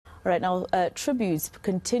All right, now tributes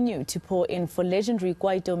continue to pour in for legendary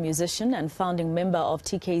Kwaito musician and founding member of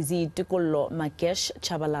TKZee, Tokollo Magesh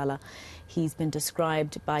Tshabalala. He's been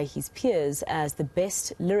described by his peers as the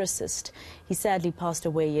best lyricist. He sadly passed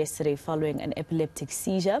away yesterday following an epileptic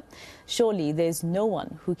seizure. Surely there's no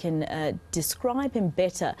one who can describe him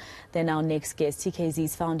better than our next guest.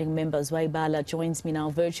 TKZee's founding member Zwai Bala joins me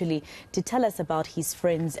now virtually to tell us about his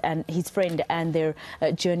friend and their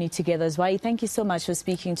journey together. Zwai, thank you so much for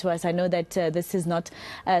speaking to us. I know that this is not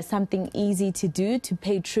something easy to do, to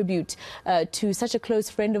pay tribute to such a close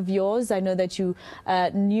friend of yours. I know that you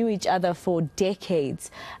knew each other for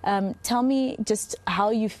decades. Tell me just how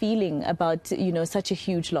you're feeling about, such a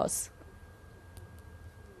huge loss.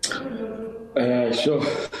 Sure.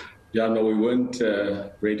 Yeah, no, we weren't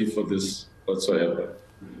ready for this whatsoever.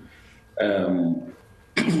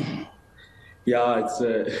 Yeah,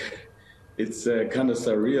 it's kind of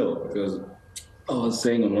surreal because I was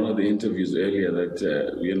saying on one of the interviews earlier that,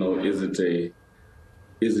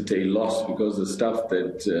 is it a loss? Because the stuff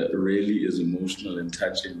that really is emotional and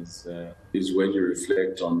touching is when you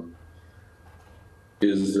reflect on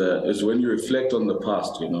the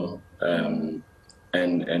past,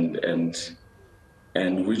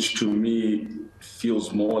 and which to me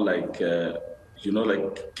feels more like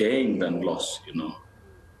like gain than loss,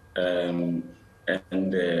 and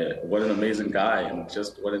what an amazing guy, and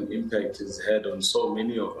just what an impact he's had on so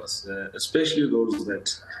many of us, especially those that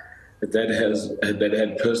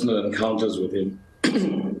had personal encounters with him,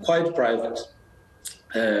 quite private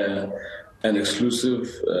and exclusive.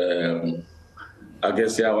 I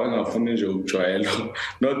guess, yeah, not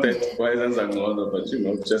that why but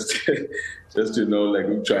just and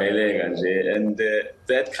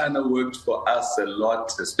that kind of worked for us a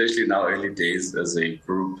lot, especially in our early days as a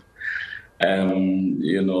group.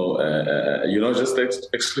 Just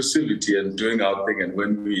exclusivity and doing our thing, and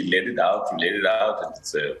when we let it out, and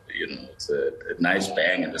it's a nice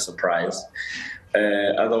bang and a surprise.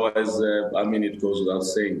 Otherwise, it goes without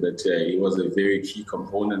saying that he was a very key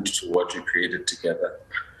component to what we created together.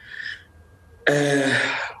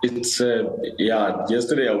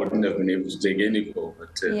 Yesterday I wouldn't have been able to take any call,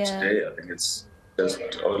 but today I think it's just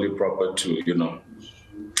only proper to,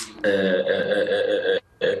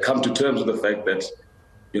 come to terms with the fact that,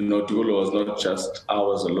 Tokollo was not just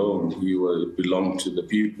ours alone. He belonged to the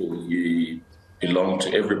people. He belonged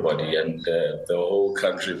to everybody, and the whole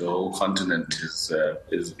country, the whole continent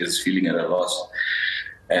is feeling at a loss.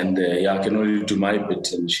 And I can only do my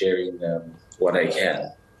bit in sharing what I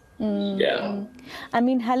can. Yeah.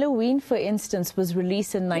 Halloween, for instance, was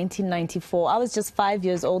released in 1994. I was just 5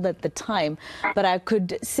 years old at the time, but I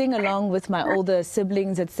could sing along with my older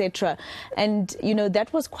siblings, etc. And,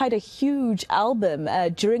 that was quite a huge album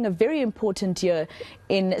during a very important year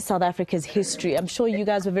in South Africa's history. I'm sure you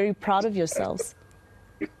guys were very proud of yourselves.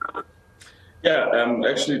 Yeah,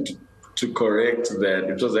 actually, to correct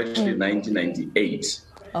that, it was actually 1998.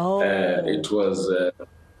 Oh. It was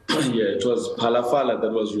Palafala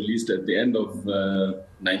that was released at the end of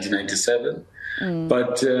 1997.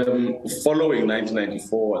 But following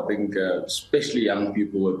 1994, I think especially young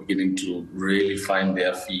people were beginning to really find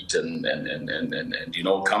their feet and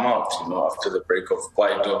come out, after the break of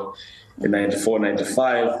Kwaito in 94,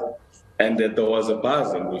 95. And that there was a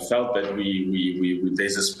buzz, and we felt that we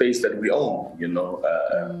there's a space that we own, in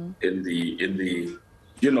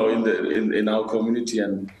our community,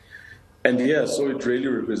 and so it really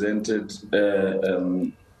represented,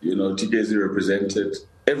 TKZee represented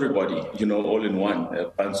everybody, all in one.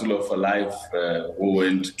 Pansulo for life, who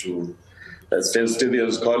went to St.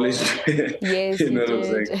 Stephen's College. Yes, you know what I'm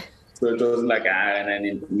saying? So it wasn't like, it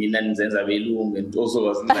also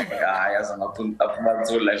wasn't like, that's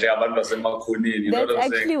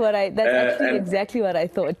actually exactly what I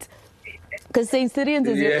thought. Because St. Stephen's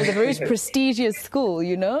is a very prestigious school,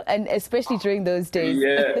 and especially during those days.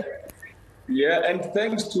 Yeah. Yeah, and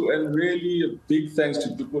really a big thanks to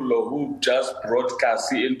Tokollo, who just brought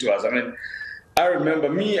TKZee into us. I remember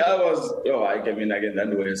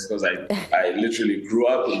because I literally grew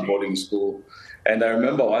up in boarding school. And I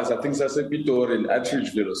remember once, I think that's a bit in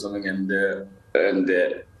Atteridgeville or something, and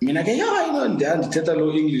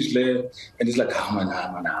English there, and it's like, and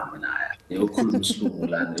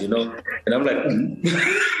I'm like, and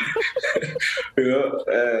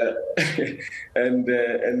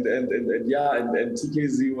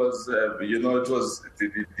TKZee was,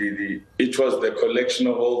 it was the collection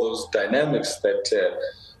of all those dynamics that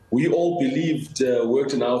we all believed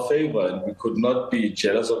worked in our favor, and we could not be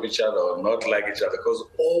jealous of each other or not like each other, because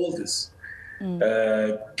all this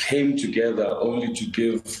came together only to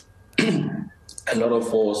give a lot of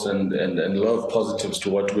force and a lot of positives to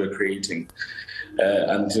what we're creating.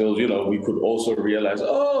 Until, we could also realize,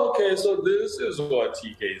 okay, so this is what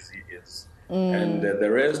TKZee is. And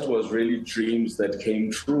the rest was really dreams that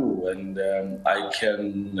came true. And I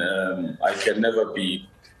can never be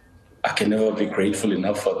grateful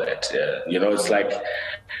enough for that. It's like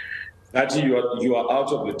that you are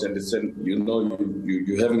out of it, and it's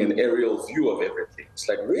you're having an aerial view of everything. It's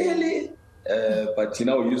like, really? But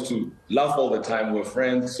we used to laugh all the time. We're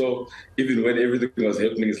friends, so even when everything was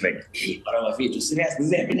happening, it's like, hey, serious, this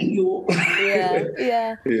is happening, you.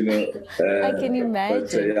 Yeah. I can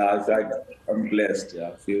imagine. But I'm blessed. Yeah,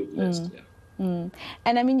 I feel blessed. Yeah.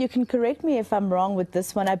 And I mean, you can correct me if I'm wrong with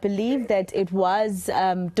this one. I believe that it was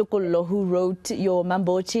Tokollo who wrote your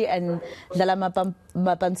Mambochi and Dlala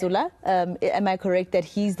Mapantsula. Am I correct that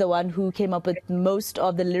he's the one who came up with most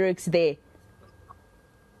of the lyrics there?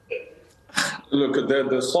 Look,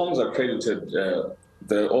 the songs are credited.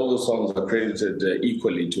 All the songs are credited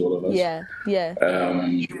equally to all of us. Yeah.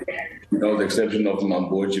 The exception of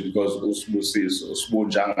Mambochi, because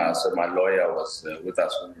Usbu Jangas, my lawyer, was with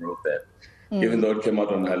us when we wrote that. Even though it came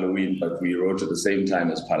out on Halloween, but we wrote at the same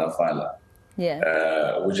time as Palafala.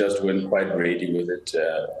 Yeah. We just went quite ready with it.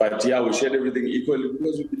 But yeah, we shared everything equally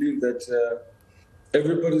because we believe that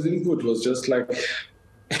everybody's input was just like,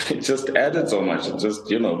 it just added so much. It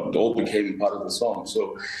just, it all became part of the song.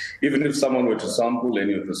 So even if someone were to sample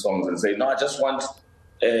any of the songs and say, no, I just want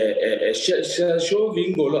I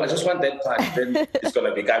just want that part, then it's going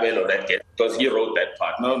to be Kabelo that gets, because he wrote that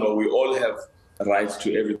part. No, we all have rights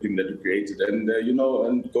to everything that we created. And,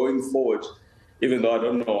 and going forward, even though I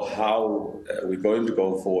don't know how we're going to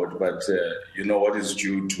go forward, but, what is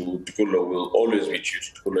due to Tokollo will always be due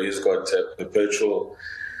to Tokollo. He's got perpetual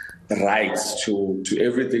rights to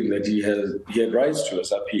everything that he had rights to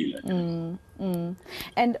as appeal.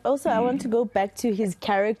 And also, I want to go back to his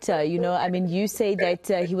character. I mean, you say that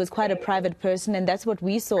he was quite a private person, and that's what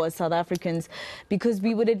we saw as South Africans, because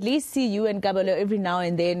we would at least see you and Kabelo every now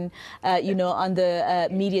and then, on the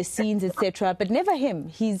media scenes, etc. But never him.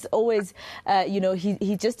 He's always,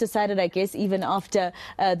 he just decided, I guess, even after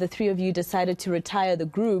the three of you decided to retire the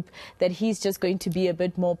group, that he's just going to be a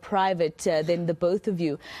bit more private than the both of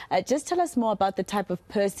you. Just tell us more about the type of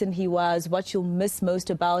person he was, what you'll miss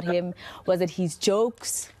most about him. Was it his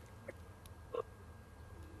jokes?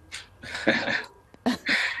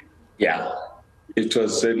 Yeah, it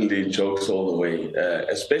was certainly jokes all the way,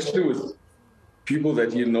 especially with people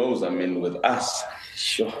that he knows. I mean, with us,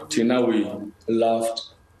 Tina, we laughed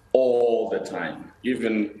all the time,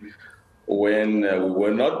 even when we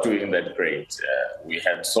were not doing that great. We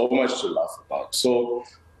had so much to laugh about. So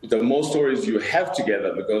the more stories you have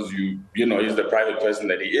together, because he's the private person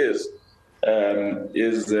that he is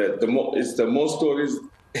the more stories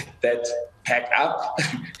that pack up,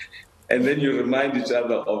 and then you remind each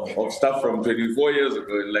other of stuff from 24 years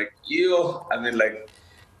ago, like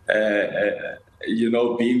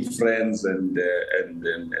being friends, and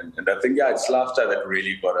I think it's laughter that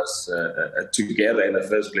really got us together in the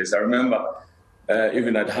first place. I remember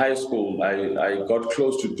even at high school, I got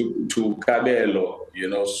close to Kabelo,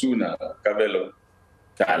 sooner Kabelo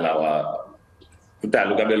Kalawa.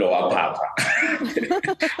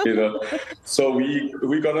 So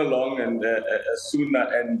we got along, and soon,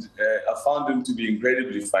 and I found him to be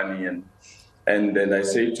incredibly funny, and then I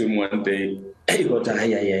said to him one day, "Hey,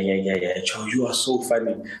 yeah, Cho, you are so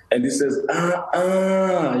funny," and he says,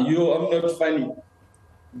 I'm not funny.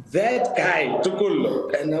 That guy, Tokollo,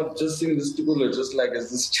 and I'm just seeing this Tokollo just like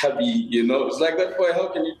as this chubby, it's like that boy, how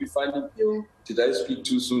can you be funny? Did I speak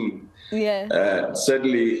too soon? Yeah.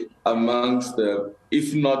 Certainly amongst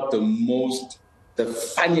if not the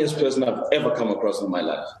funniest person I've ever come across in my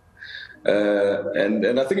life.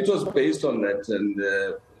 And I think it was based on that. And,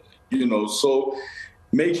 so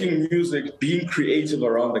making music, being creative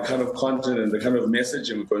around the kind of content and the kind of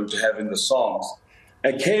messaging we're going to have in the songs,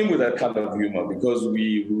 I came with that kind of humor because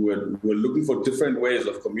we were looking for different ways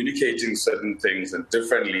of communicating certain things and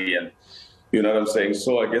differently, and you know what I'm saying?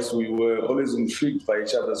 So I guess we were always intrigued by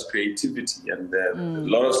each other's creativity, and a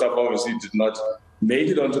lot of stuff obviously did not make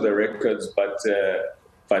it onto the records, but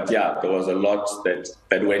yeah, there was a lot that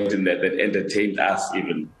went in there that entertained us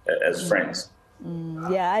even as friends.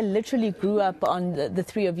 Yeah, I literally grew up on the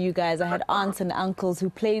three of you guys. I had aunts and uncles who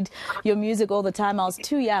played your music all the time. I was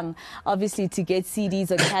too young, obviously, to get CDs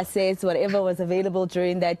or cassettes, whatever was available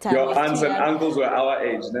during that time. Your aunts and uncles were our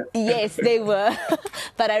age, no? Yes, they were.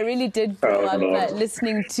 But I really did grow up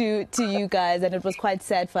listening to you guys, and it was quite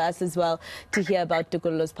sad for us as well to hear about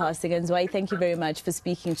Tokollo's passing. And Zwai, thank you very much for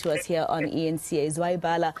speaking to us here on eNCA. Zwai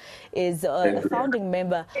Bala is a founding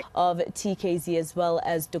member of TKZee as well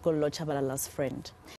as Tokollo Tshabalala's friend.